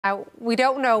We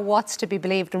don't know what's to be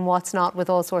believed and what's not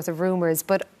with all sorts of rumours,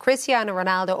 but Cristiano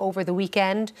Ronaldo over the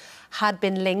weekend had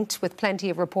been linked with plenty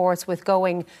of reports with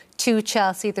going to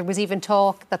Chelsea. There was even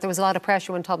talk that there was a lot of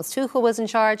pressure when Thomas Tuchel was in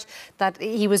charge, that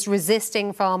he was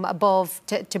resisting from above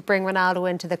to bring Ronaldo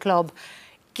into the club.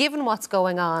 Given what's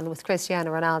going on with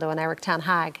Cristiano Ronaldo and Eric Ten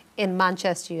Hag in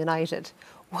Manchester United,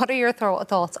 what are your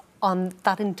thoughts on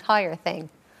that entire thing?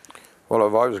 Well,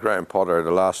 if I was Graham Potter,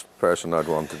 the last person I'd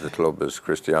want at the club is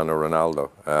Cristiano Ronaldo.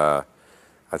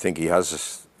 I think he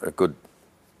has a good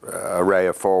array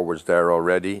of forwards there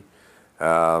already.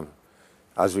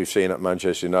 As we've seen at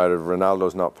Manchester United, if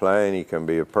Ronaldo's not playing, he can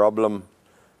be a problem.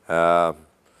 But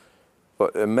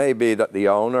it may be that the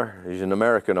owner, he's an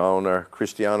American owner,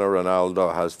 Cristiano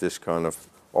Ronaldo has this kind of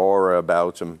aura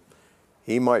about him.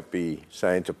 He might be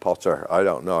saying to Potter, I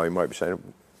don't know, he might be saying,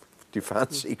 do you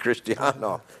fancy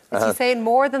Cristiano? Is he saying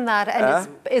more than that? And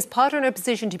is Potter in a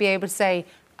position to be able to say,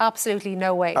 absolutely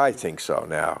no way? I think so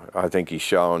now. I think he's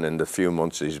shown in the few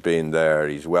months he's been there,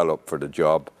 he's well up for the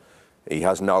job. He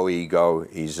has no ego.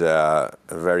 He's a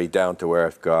very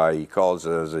down-to-earth guy. He calls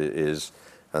it as it is.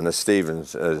 And as Stephen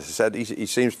said, he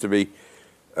seems to be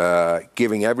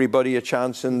giving everybody a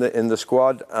chance in the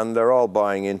squad, and they're all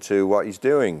buying into what he's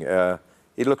doing.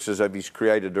 He looks as if he's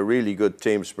created a really good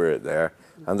team spirit there,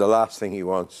 and the last thing he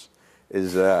wants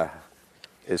is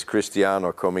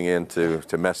Cristiano coming in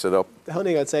to mess it up. The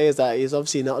only thing I'd say is that he's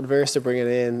obviously not adverse to bringing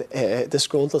in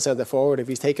disgruntled centre forward if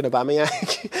he's taking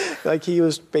Aubameyang. Like, he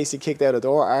was basically kicked out of the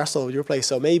door, Arsenal, your place.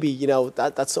 So maybe, you know,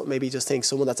 that's something, maybe just think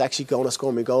someone that's actually going to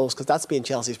score me goals, because that's been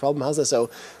Chelsea's problem, hasn't it? So,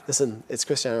 listen, it's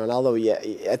Cristiano Ronaldo.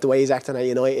 Yeah, the way he's acting at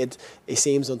United, he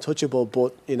seems untouchable,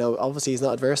 but, you know, obviously he's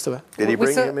not adverse to it. Did he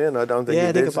bring him in? I don't think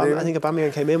he did. I think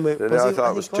Aubameyang came in with... I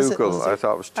thought it was Tuchel. I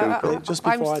thought it was Tuchel. Just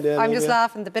before I'm just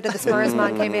laughing. The bit of the Spurs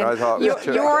man came in. I thought it was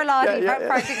your lad, he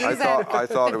practically said. I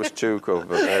thought it was Tuchel,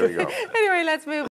 but there we go. Anyway, let's move